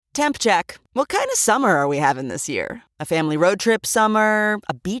Temp check. What kind of summer are we having this year? A family road trip summer?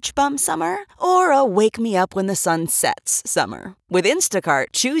 A beach bum summer? Or a wake me up when the sun sets summer? With Instacart,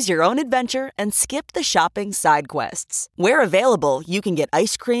 choose your own adventure and skip the shopping side quests. Where available, you can get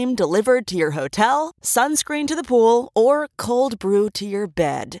ice cream delivered to your hotel, sunscreen to the pool, or cold brew to your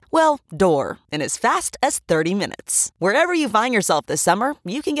bed. Well, door, in as fast as 30 minutes. Wherever you find yourself this summer,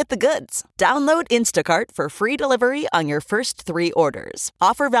 you can get the goods. Download Instacart for free delivery on your first 3 orders.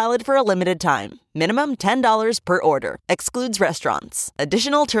 Offer valid for a limited time. Minimum $10 per order. Excludes restaurants.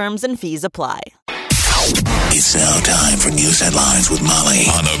 Additional terms and fees apply. It's now time for news headlines with Molly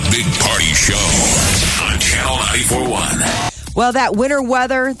on the Big Party Show on Channel 94.1. Well, that winter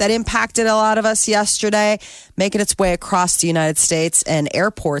weather that impacted a lot of us yesterday, making its way across the United States, and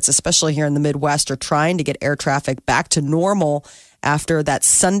airports, especially here in the Midwest, are trying to get air traffic back to normal after that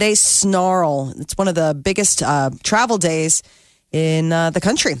Sunday snarl. It's one of the biggest travel days in the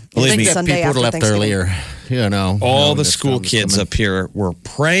country. Believe me, Sunday people left earlier. All the school kids up here were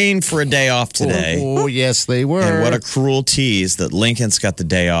praying for a day off today. Oh, yes, they were. And what a cruel tease that Lincoln's got the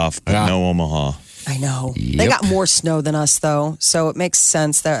day off, but no Omaha. I know. Yep. They got more snow than us, though, so it makes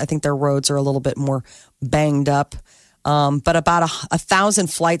sense that I think their roads are a little bit more banged up. But about 1,000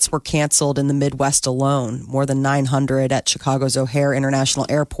 flights were canceled in the Midwest alone, more than 900 at Chicago's O'Hare International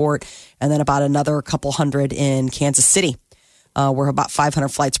Airport, and then about another couple hundred in Kansas City, where about 500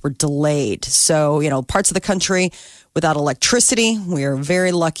 flights were delayed. So, parts of the country without electricity, we are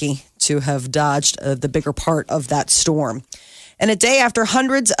very lucky to have dodged the bigger part of that storm. And a day after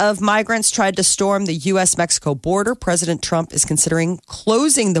hundreds of migrants tried to storm the U.S.-Mexico border, President Trump is considering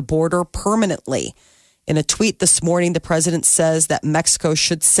closing the border permanently. In a tweet this morning, the president says that Mexico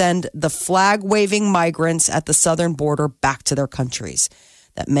should send the flag-waving migrants at the southern border back to their countries,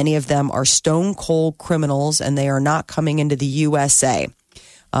 that many of them are stone-cold criminals and they are not coming into the USA.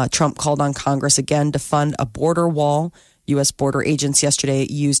 Trump called on Congress again to fund a border wall. U.S. border agents yesterday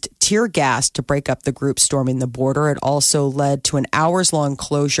used tear gas to break up the group storming the border. It also led to an hours-long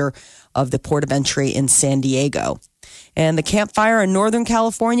closure of the port of entry in San Diego. And the Camp Fire in Northern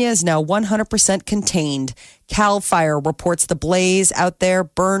California is now 100% contained. CAL FIRE reports the blaze out there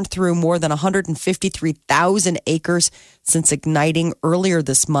burned through more than 153,000 acres since igniting earlier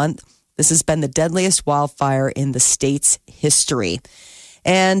this month. This has been the deadliest wildfire in the state's history.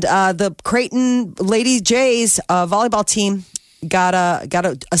 And the Creighton Lady Jays volleyball team got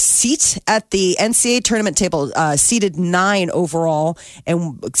a seat at the NCAA tournament table, seated 9 overall,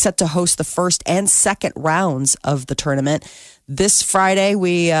 and set to host the first and second rounds of the tournament. This Friday,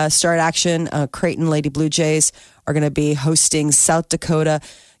 we start action. Creighton Lady Blue Jays are going to be hosting South Dakota.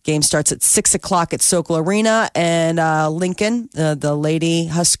 Game starts at 6 o'clock at Sokol Arena, and Lincoln, the Lady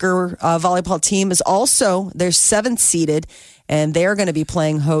Husker volleyball team, is also, they're 7th seeded, and they're going to be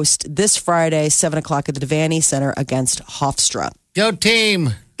playing host this Friday, 7 o'clock at the Devaney Center against Hofstra. Go team.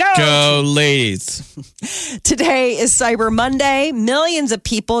 Go ladies. Today is Cyber Monday. Millions of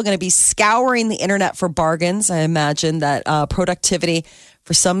people are going to be scouring the internet for bargains. I imagine that productivity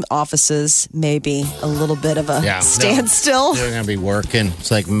for some offices may be a little bit of a standstill. They're going to be working.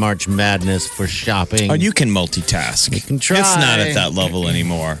 It's like March Madness for shopping. Oh, you can multitask. You can try. It's not at that level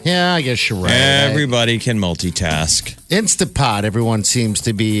anymore. Yeah, I guess you're right. Everybody can multitask. Instapot, everyone seems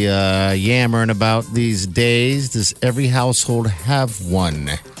to be yammering about these days. Does every household have one?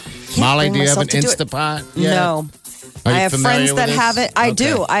 Molly, do you have an Instapot? No. I have friends that have it. I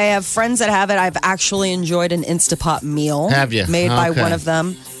do. I have friends that have it. I've actually enjoyed an Instapot meal. Have you? Made by one of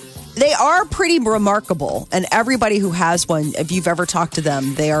them. They are pretty remarkable. And everybody who has one, if you've ever talked to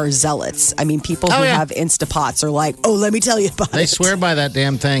them, they are zealots. I mean, people who have Instapots are like, oh, let me tell you about it. They swear by that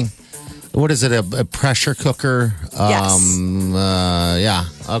damn thing. What is it, a pressure cooker? Yes. Yeah.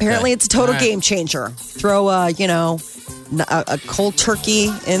 Okay. Apparently, it's a total game changer. Throw a cold turkey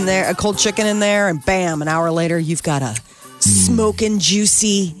in there, a cold chicken in there, and bam, an hour later, you've got a smoking,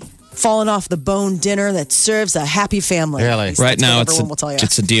 juicy, falling off the bone dinner that serves a happy family. Really? Right now,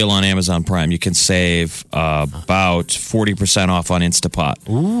 it's a deal on Amazon Prime. You can save about 40% off on Instapot.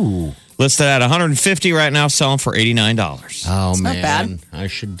 Ooh. Listed at $150 right now, selling for $89. Oh, it's man. Not bad. I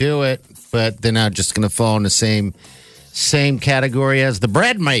should do it. But they're not just going to fall in the same category as the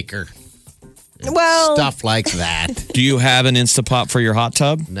bread maker. Well, stuff like that. Do you have an Instapot for your hot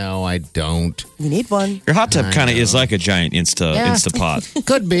tub? No, I don't. You need one. Your hot tub kind of is like a giant Instapot.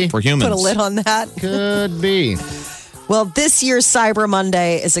 Could be. For humans. Put a lid on that. Could be. Well, this year's Cyber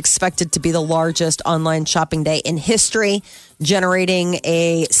Monday is expected to be the largest online shopping day in history, generating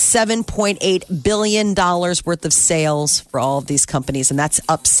a $7.8 billion worth of sales for all of these companies, and that's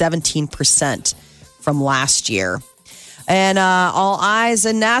up 17% from last year. And all eyes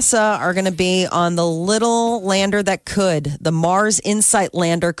in NASA are going to be on the little lander that could. The Mars Insight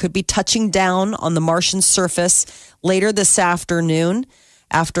lander could be touching down on the Martian surface later this afternoon.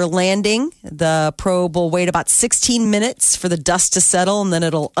 After landing, the probe will wait about 16 minutes for the dust to settle, and then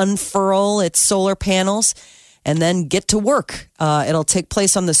it'll unfurl its solar panels and then get to work. It'll take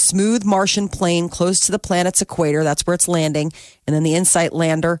place on the smooth Martian plain close to the planet's equator. That's where it's landing. And then the Insight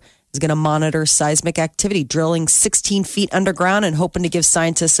lander is going to monitor seismic activity, drilling 16 feet underground and hoping to give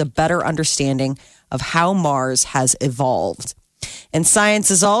scientists a better understanding of how Mars has evolved. And science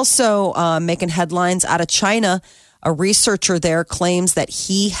is also making headlines out of China. A researcher there claims that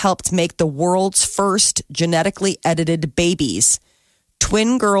he helped make the world's first genetically edited babies.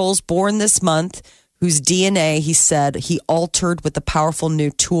 Twin girls born this month whose DNA, he said, he altered with the powerful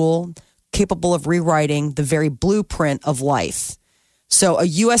new tool capable of rewriting the very blueprint of life. So a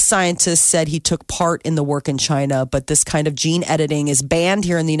U.S. scientist said he took part in the work in China, but this kind of gene editing is banned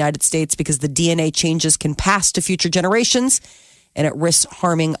here in the United States because the DNA changes can pass to future generations and it risks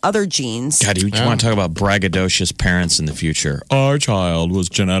harming other genes. God, you want to talk about braggadocious parents in the future? Our child was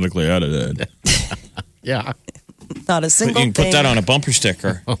genetically edited. Yeah. Not a single You can put that on a bumper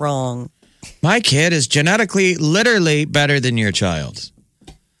sticker. wrong. My kid is genetically, literally better than your child.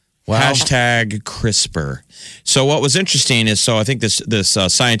 Wow. Hashtag CRISPR. So what was interesting is, I think this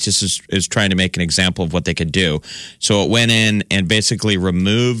scientist is trying to make an example of what they could do. So it went in and basically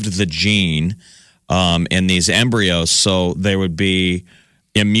removed the gene in these embryos so they would be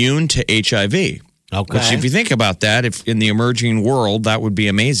immune to HIV. Okay. Which, if you think about that, if in the emerging world, that would be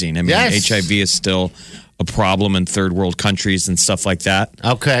amazing. I mean, Yes. HIV is still a problem in third world countries and stuff like that.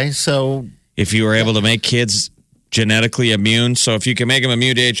 Okay, so If you were able to make kids genetically immune, so if you can make them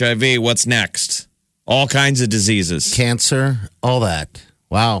immune to HIV, what's next? All kinds of diseases. cancer, all that.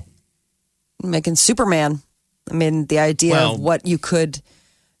 Wow. Making Superman. I mean, the idea Well- of what you could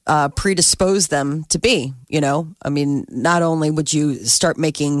predispose them to be, you know? I mean, not only would you start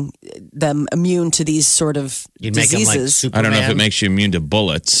making them immune to these sort of You'd make them like diseases. Superman. I don't know if it makes you immune to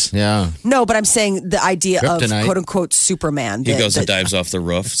bullets. Yeah. No, but I'm saying the idea Kryptonite. of quote unquote Superman. He goes and that- dives off the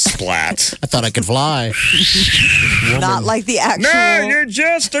roof. Splat. I thought I could fly. not like the actual. No, you're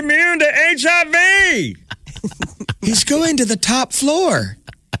just immune to HIV. He's going to the top floor.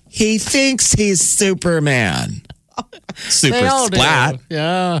 He thinks he's Superman. Super They all do. splat.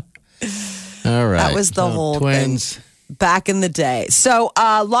 Yeah. All right. That was the whole twins. thing back in the day. So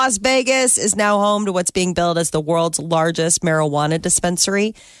Las Vegas is now home to what's being billed as the world's largest marijuana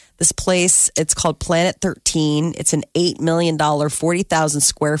dispensary. This place, it's called Planet 13. It's an $8 million, 40,000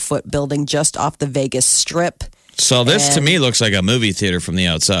 square foot building just off the Vegas Strip. So this to And- me looks like a movie theater from the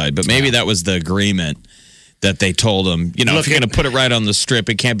outside, but maybe that was the agreement that they told him. You know, if you're going to put it right on the strip,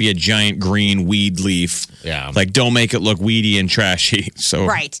 it can't be a giant green weed leaf. Yeah. Like, don't make it look weedy and trashy. So,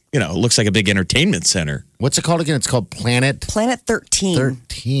 Right. you know, it looks like a big entertainment center. What's it called again? It's called Planet Planet 13.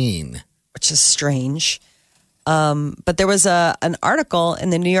 13. Which is strange. But there was an article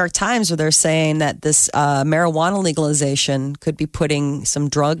in the New York Times where they're saying that this marijuana legalization could be putting some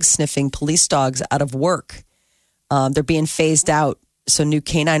drug sniffing police dogs out of work. They're being phased out. So new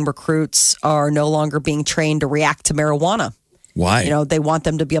canine recruits are no longer being trained to react to marijuana. Why? You know, they want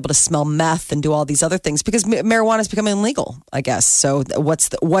them to be able to smell meth and do all these other things because marijuana is becoming illegal, I guess. So what's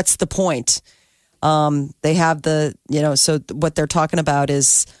the point? They have so what they're talking about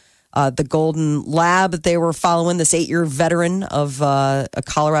is the Golden Lab. They were following this 8-year veteran of a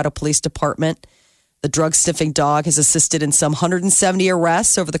Colorado Police Department. The drug sniffing dog has assisted in some 170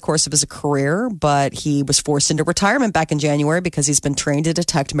 arrests over the course of his career, but he was forced into retirement back in January because he's been trained to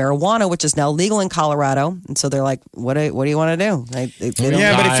detect marijuana, which is now legal in Colorado. And so they're like, "What do you want to do?" They don't-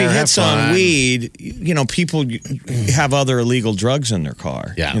 Yeah, but if he Have hits on fun. weed, you know, people have other illegal drugs in their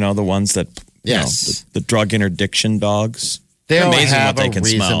car. Yeah. You know, the ones that, you Yes. know, the drug interdiction dogs. They It's all amazing have what they a can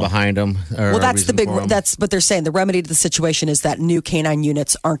reason smell. behind them. Well, that's what they're saying. The remedy to the situation is that new canine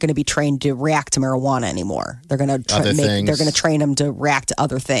units aren't going to be trained to react to marijuana anymore. They're going to Other things. they're going to train them to react to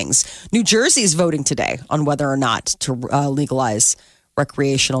other things. New Jersey is voting today on whether or not to legalize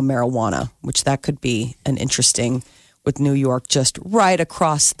recreational marijuana, which that could be an interesting with New York just right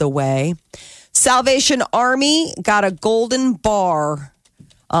across the way. Salvation Army got a golden bar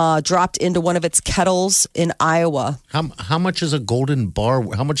dropped into one of its kettles in Iowa. How much is a golden bar?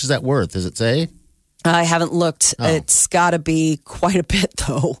 How much is that worth? Does it say? I haven't looked. It's got to be quite a bit,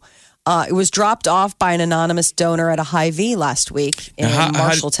 though. It was dropped off by an anonymous donor at a Hy-Vee last week in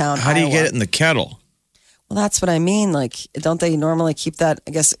Marshalltown, How do you Iowa. get it in the kettle? Well, that's what I mean. Like, don't they normally keep that?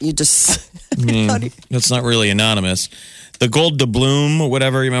 I guess you just. That's not really anonymous. The gold doubloon,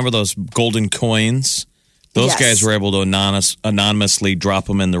 whatever. You remember those golden coins? Those Yes. guys were able to anonymously drop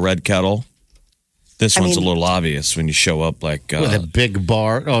them in the red kettle. This one's a little obvious when you show up like With a big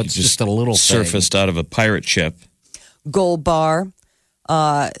bar. Oh, it's just a little surfaced out of a pirate ship. Gold bar.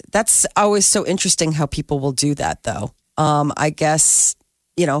 That's always so interesting how people will do that, though. I guess,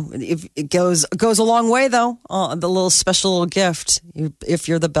 if it goes a long way, though. The little special little gift. If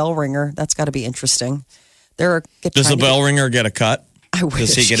you're the bell ringer, that's got to be interesting. Does the bell ringer get a cut? I wish.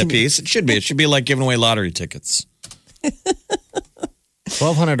 Does he get a piece? It should be. It should be like giving away lottery tickets.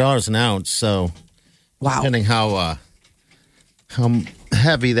 $1,200 an ounce. So, wow. Depending how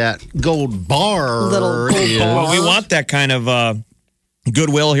heavy that gold bar Little gold is. bar. Well, we want that kind of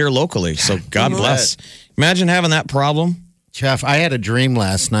goodwill here locally. So God bless. Imagine having that problem. Jeff, I had a dream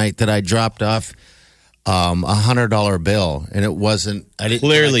last night that I dropped off $100 bill, and it wasn't. I didn't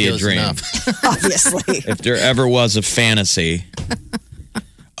Clearly feel a like it was dream. enough. Obviously. If there ever was a fantasy.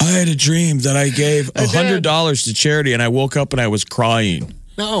 I had a dream that I gave $100 to charity, and I woke up and I was crying.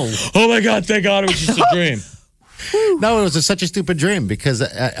 No, Oh my God! Thank God it was just a dream. no, it was such a stupid dream because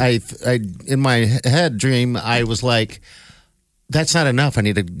I in my head dream I was like, that's not enough. I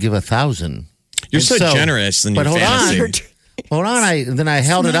need to give 1,000. You're And so generous in your but hold fantasy. on. Hold on, then I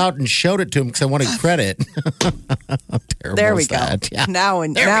held it out and showed it to him because I wanted credit. Terrible There we is go. that? Yeah. Now we're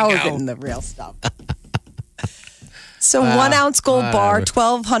getting the real stuff. So 1 ounce gold bar,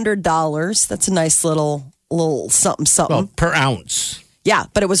 $1,200. That's a nice little something. Well, per ounce. Yeah,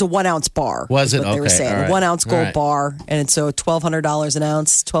 but it was a 1 ounce bar. Was is it? What they were Okay, saying. all right. 1 ounce All gold right. bar. And so $1,200 an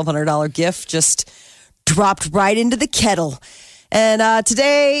ounce, $1,200 gift just dropped right into the kettle. And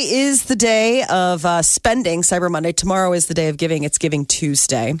today is the day of spending, Cyber Monday. Tomorrow is the day of giving. It's Giving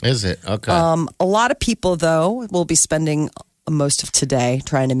Tuesday. Is it? Okay. A lot of people, though, will be spending most of today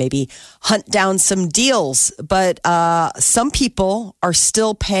trying to maybe hunt down some deals. But some people are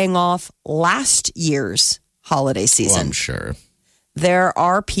still paying off last year's holiday well, season. I'm sure. There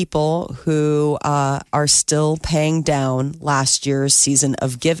are people who are still paying down last year's season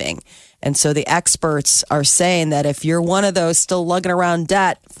of giving. And so the experts are saying that if you're one of those still lugging around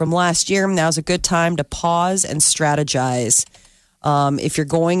debt from last year, now's a good time to pause and strategize. If you're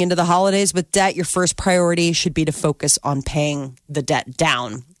going into the holidays with debt, your first priority should be to focus on paying the debt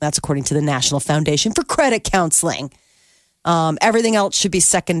down. That's according to the National Foundation for Credit Counseling. Everything else should be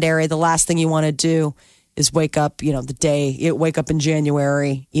secondary. The last thing you want to do is wake up, wake up in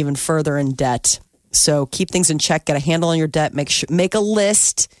January even further in debt. So keep things in check, get a handle on your debt, make a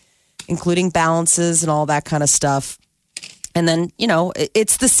list, including balances and all that kind of stuff. And then,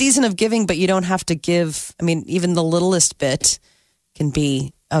 it's the season of giving, but you don't have to give. I mean, even the littlest bit can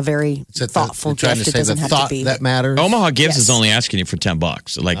be a very thoughtful trying gift. to It say doesn't the have thought to be. that matters. Omaha Gives is Yes. only asking you for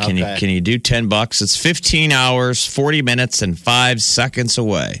 $10. Like, can Okay. you do $10? It's 15 hours, 40 minutes, and 5 seconds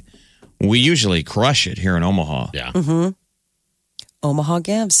away. We usually crush it here in Omaha. Yeah. Mm-hmm. Omaha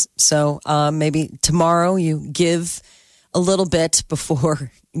Gives. So maybe tomorrow you give a little bit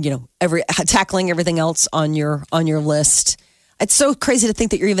before tackling everything else on your list. It's so crazy to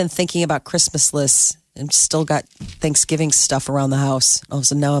think that you're even thinking about Christmas lists and still got Thanksgiving stuff around the house. All of a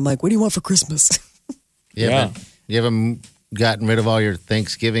sudden now I'm like, what do you want for Christmas? You haven't gotten rid of all your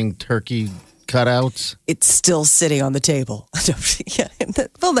Thanksgiving turkey cutouts? It's still sitting on the table. Yeah.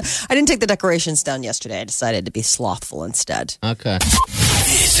 Well, I didn't take the decorations down yesterday. I decided to be slothful instead. Okay.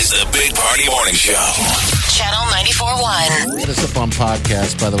 This is the Big Party Morning Show. Channel 94.1. Hit us up on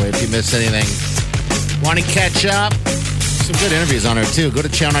podcast, by the way, if you missed anything. Want to catch up? Some good interviews on there, too. Go to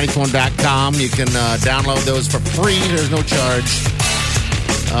channel94.com. You can download those for free. There's no charge.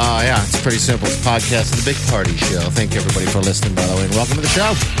 Yeah, it's pretty simple. It's a podcast of the Big Party Show. Thank you, everybody, for listening, by the way, and welcome to the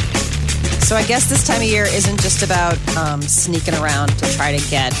show. So I guess this time of year isn't just about sneaking around to try to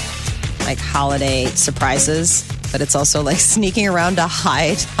get like holiday surprises, but it's also like sneaking around to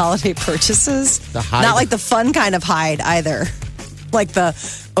hide holiday purchases. Not like the fun kind of hide either. Like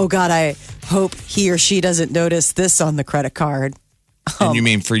oh God, I hope he or she doesn't notice this on the credit card. And you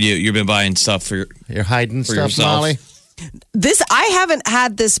mean for you? You've been buying stuff for You're hiding For stuff, yourself. Molly? I haven't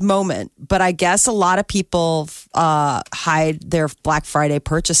had this moment, but I guess a lot of people hide their Black Friday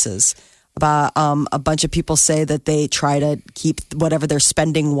purchases. A bunch of people say that they try to keep whatever their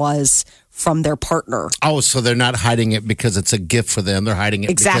spending was from their partner. Oh, so they're not hiding it because it's a gift for them. They're hiding it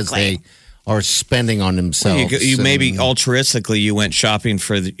because Exactly. they are spending on themselves. you maybe And- altruistically you went shopping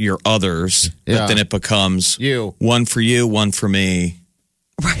for your others, Yeah. but then it becomes You. one for you, one for me.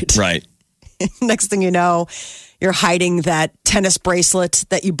 Right. Right. Next thing you know, you're hiding that tennis bracelet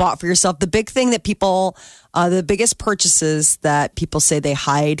that you bought for yourself. The big thing that the biggest purchases that people say they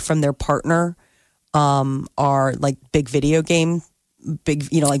hide from their partner are like big video game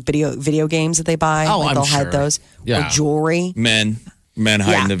big, like video games that they buy. Oh, like I'm they'll sure. hide those. Yeah. Or jewelry. Men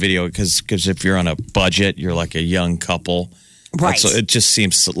hiding the video because if you're on a budget, you're like a young couple. Right. So it just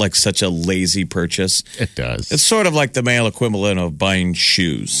seems like such a lazy purchase. It does. It's sort of like the male equivalent of buying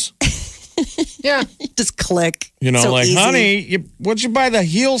shoes. Yeah. Just click. You know, So like, easy. honey, what'd you buy the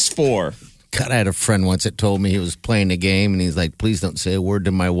heels for? God, I had a friend once that told me he was playing a game, and he's like, please don't say a word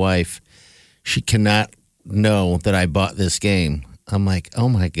to my wife. She cannot know that I bought this game. I'm like, oh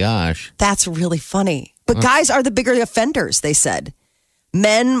my gosh. That's really funny. But guys are the bigger offenders, they said.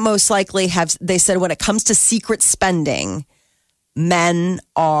 Men most likely they said when it comes to secret spending, men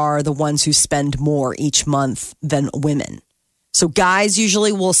are the ones who spend more each month than women. So guys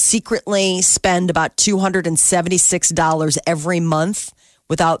usually will secretly spend about $276 every month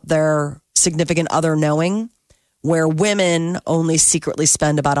without their significant other knowing, where women only secretly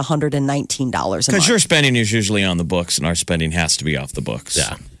spend about $119 a month. Because your spending is usually on the books, and our spending has to be off the books.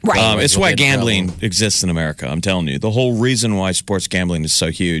 Yeah. Right. It's We'll why get in gambling trouble. exists in America. I'm telling you, the whole reason why sports gambling is so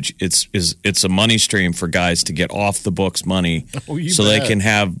huge, it's a money stream for guys to get off the books money, Oh, you so bet. they can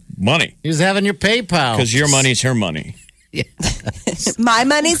have money. He was having your PayPal. Because your money's her money. My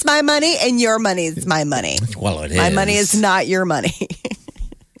money's my money and your money's my money. Well, it is. My money is not your money.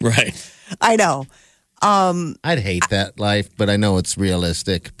 Right. I know. I'd hate that life, but I know it's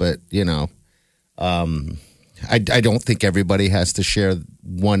realistic. But, I don't think everybody has to share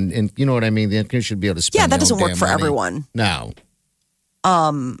one. And you know what I mean? You should be able to spend Yeah, that your doesn't own work damn for money. everyone. No.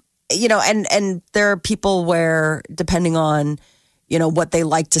 And there are people where, depending on, what they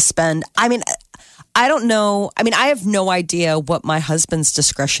like to spend. I mean, I don't know. I mean, I have no idea what my husband's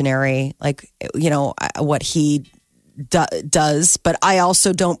discretionary, what he does. But I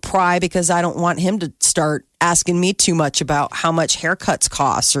also don't pry because I don't want him to start asking me too much about how much haircuts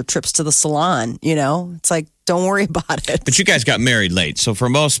cost or trips to the salon. It's like, don't worry about it. But you guys got married late. So for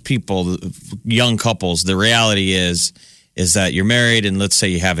most people, young couples, the reality is that you're married and let's say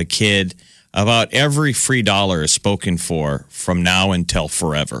you have a kid, about every free dollar is spoken for from now until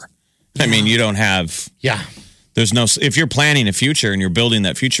forever. I mean, you don't have... Yeah. There's no... If you're planning a future and you're building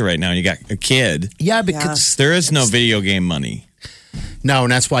that future right now and you got a kid... Yeah, because There is no video game money. No,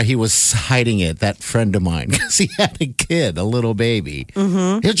 and that's why he was hiding it, that friend of mine, because he had a kid, a little baby.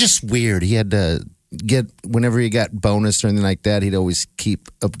 Mm-hmm. It was just weird. He had to get, whenever he got bonus or anything like that, he'd always keep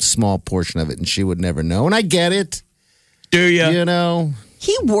a small portion of it, and she would never know. And I get it. Do you? You know?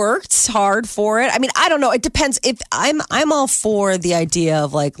 He worked hard for it. I mean, I don't know. It depends. If I'm all for the idea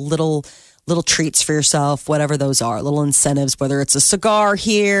of like little treats for yourself, whatever those are, little incentives, whether it's a cigar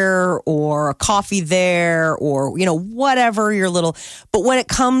here or a coffee there or, whatever your little, but when it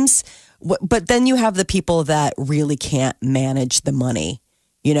comes, but then you have the people that really can't manage the money,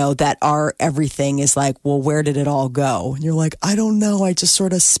 that are, everything is like, well, where did it all go? And you're like, I don't know. I just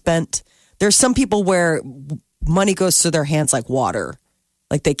sort of spent, there's some people where money goes through their hands like water.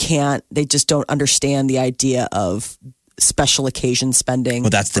 Like they just don't understand the idea of special occasion spending. Well,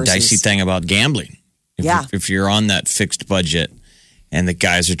 that's the dicey thing about gambling. If you're on that fixed budget and the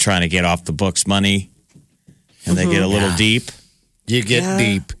guys are trying to get off the books money and they get a little deep. You get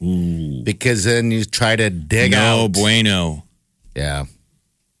deep because then you try to dig out. No bueno. Yeah.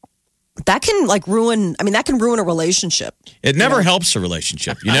 That can ruin a relationship. It never helps a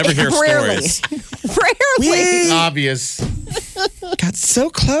relationship. You never hear Rarely. stories. Rarely. Obvious. Got so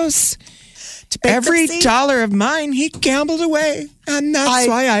close. Every dollar of mine he gambled away. And that's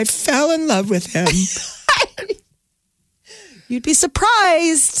why I fell in love with him. You'd be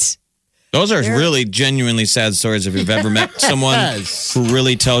surprised. Those are really genuinely sad stories if you've ever met someone who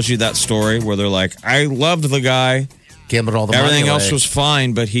really tells you that story where they're like, I loved the guy. Gambled all the money Everything away. else was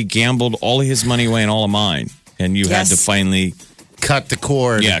fine, but he gambled all of his money away and all of mine. And you had to finally cut the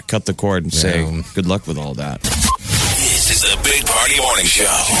cord. Yeah, cut the cord and say, good luck with all that. This is the Big Party Morning Show.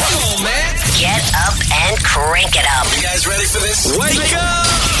 Come on, man. Get up and crank it up. You guys ready for this? Wake up!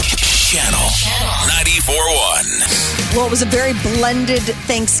 Channel 94.1. Well, it was a very blended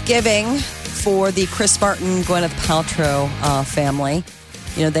Thanksgiving for the Chris Martin, Gwyneth Paltrow family.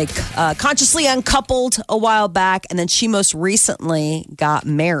 They consciously uncoupled a while back, and then she most recently got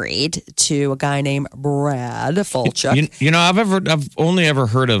married to a guy named Brad Falchuk. I've only ever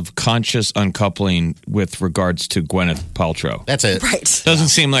heard of conscious uncoupling with regards to Gwyneth Paltrow. That's it. Right. Doesn't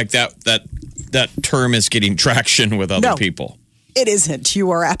seem like that term is getting traction with other people. It isn't.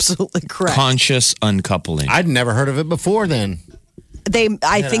 You are absolutely correct. Conscious uncoupling. I'd never heard of it before then.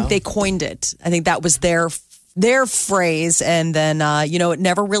 I think they coined it. I think that was their phrase, and then it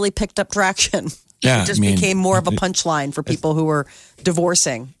never really picked up traction. Yeah, It just became more of a punchline for people who were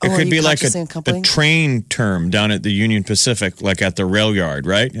divorcing. It could be like a uncoupling? train term down at the Union Pacific, like at the rail yard,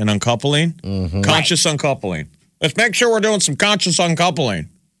 right? And uncoupling, conscious uncoupling. Let's make sure we're doing some conscious uncoupling.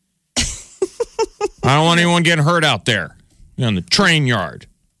 I don't want anyone getting hurt out there in the train yard.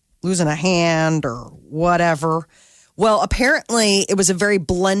 Losing a hand or whatever. Well, apparently it was a very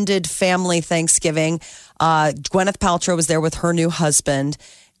blended family Thanksgiving. Gwyneth Paltrow was there with her new husband.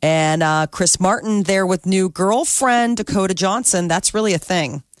 And Chris Martin there with new girlfriend, Dakota Johnson. That's really a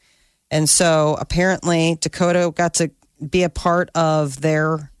thing. And so apparently Dakota got to be a part of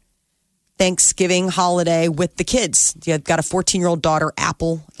their Thanksgiving holiday with the kids. You've got a 14-year-old daughter,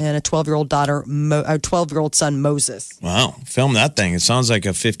 Apple, and a 12-year-old daughter, a 12-year-old son, Moses. Wow. Film that thing. It sounds like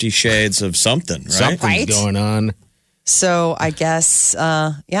a 50 Shades of something, right? Something's going on. So I guess,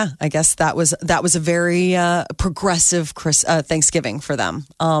 I guess that was a very progressive Thanksgiving for them.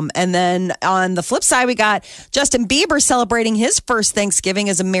 And then on the flip side, we got Justin Bieber celebrating his first Thanksgiving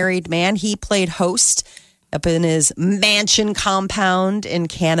as a married man. He played host up in his mansion compound in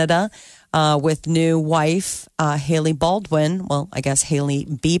Canada with new wife Hailey Baldwin. Well, I guess Hailey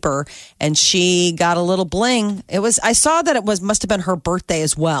Bieber, and she got a little bling. I saw that must have been her birthday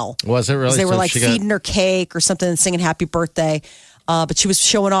as well. Was it really? They were like feeding her cake or something and singing happy birthday. But she was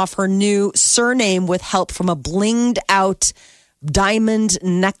showing off her new surname with help from a blinged out diamond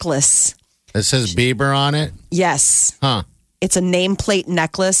necklace. It says Bieber on it? Yes. Huh. It's a nameplate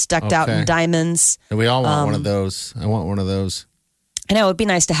necklace decked out in diamonds. And we all want one of those. I want one of those. I know it'd be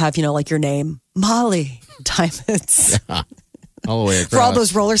nice to have, like your name, Molly Diamonds. Yeah. All the way across. For all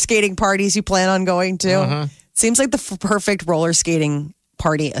those roller skating parties you plan on going to. Seems like the perfect roller skating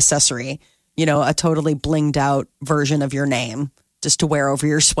party accessory. A totally blinged out version of your name just to wear over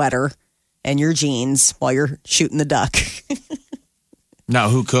your sweater and your jeans while you're shooting the duck. Now,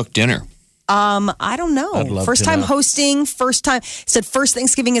 who cooked dinner? I don't know. First time hosting, first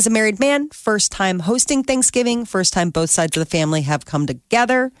Thanksgiving as a married man, first time hosting Thanksgiving, first time both sides of the family have come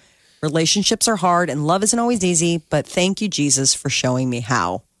together. Relationships are hard and love isn't always easy, but thank you, Jesus, for showing me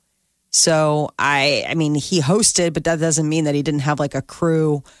how. So I mean, he hosted, but that doesn't mean that he didn't have like a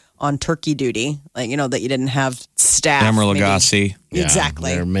crew on turkey duty, like, that you didn't have staff. Emeril Lagasse. Yeah,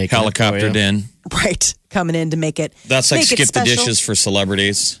 exactly. Helicoptered in. Right. Coming in to make it. That's like skip the special. dishes for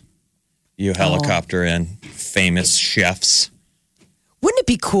celebrities. You helicopter in famous chefs. Wouldn't it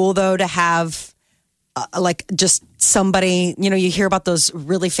be cool, though, to have like just somebody, you hear about those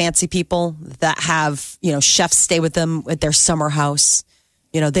really fancy people that have, chefs stay with them at their summer house.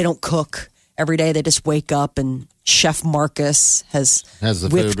 They don't cook every day. They just wake up and Chef Marcus has the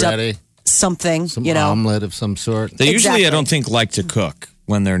whipped food ready. Up something, Some omelet of some sort. They usually, I don't think, like to cook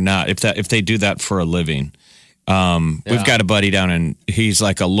when they're not, if they do that for a living. We've got a buddy down in, he's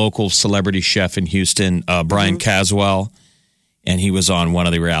like a local celebrity chef in Houston, Brian Caswell, and he was on one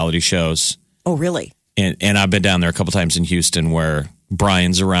of the reality shows. Oh, really? And I've been down there a couple times in Houston where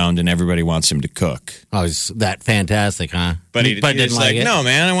Brian's around and everybody wants him to cook. Oh, is that fantastic, huh? But he's like, no,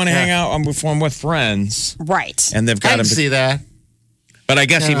 man, I want to hang out. I'm with friends. Right. And they've got I him can to see that. But I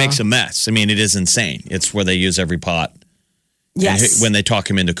guess he makes a mess. I mean, it is insane. It's where they use every pot. Yes. And when they talk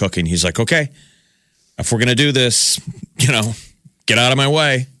him into cooking, he's like, okay, if we're going to do this, get out of my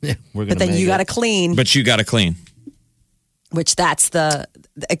way. Yeah, but then you got to clean. But you got to clean. Which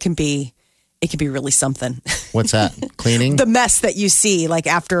it can be really something. What's that? Cleaning? The mess that you see, like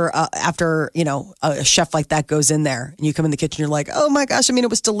after a chef like that goes in there and you come in the kitchen, you're like, oh my gosh, I mean, it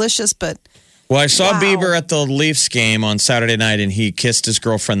was delicious, but. Well, I saw Bieber at the Leafs game on Saturday night, and he kissed his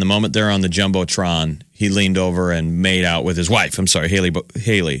girlfriend the moment they're on the Jumbotron. He leaned over and made out with his wife. I'm sorry,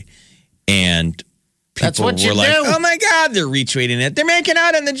 Hailey. And people were like, oh my God, they're retweeting it. They're making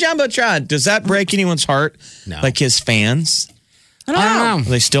out on the Jumbotron. Does that break anyone's heart? No. Like his fans? I don't know.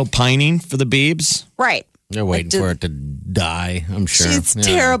 Are they still pining for the Biebs? Right. They're waiting for it to die, I'm sure. She's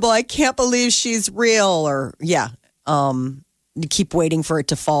terrible. I can't believe she's real. Or, you keep waiting for it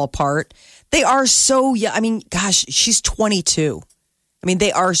to fall apart. They are so young. I mean, gosh, she's 22. I mean,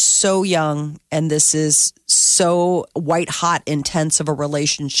 they are so young, and this is so white-hot intense of a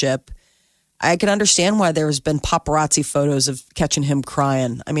relationship. I can understand why there's been paparazzi photos of catching him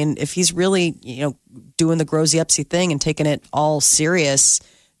crying. I mean, if he's really, doing the grosy-upsy thing and taking it all serious,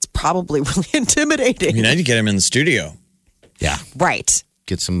 it's probably really intimidating. I mean, I need to get him in the studio. Yeah. Right.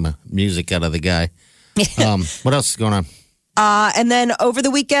 Get some music out of the guy. What else is going on? And then over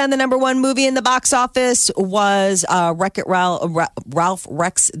the weekend, the number one movie in the box office was Wreck-It Ralph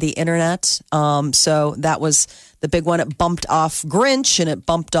Wrecks the Internet. So that was the big one. It bumped off Grinch and it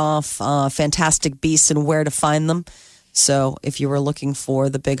bumped off Fantastic Beasts and Where to Find Them. So if you were looking for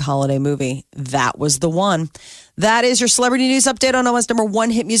the big holiday movie, that was the one. That is your celebrity news update on Omaha's number one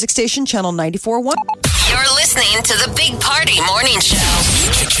hit music station, Channel 94.1. You're listening to the Big Party Morning Show.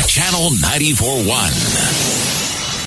 Channel 94.1.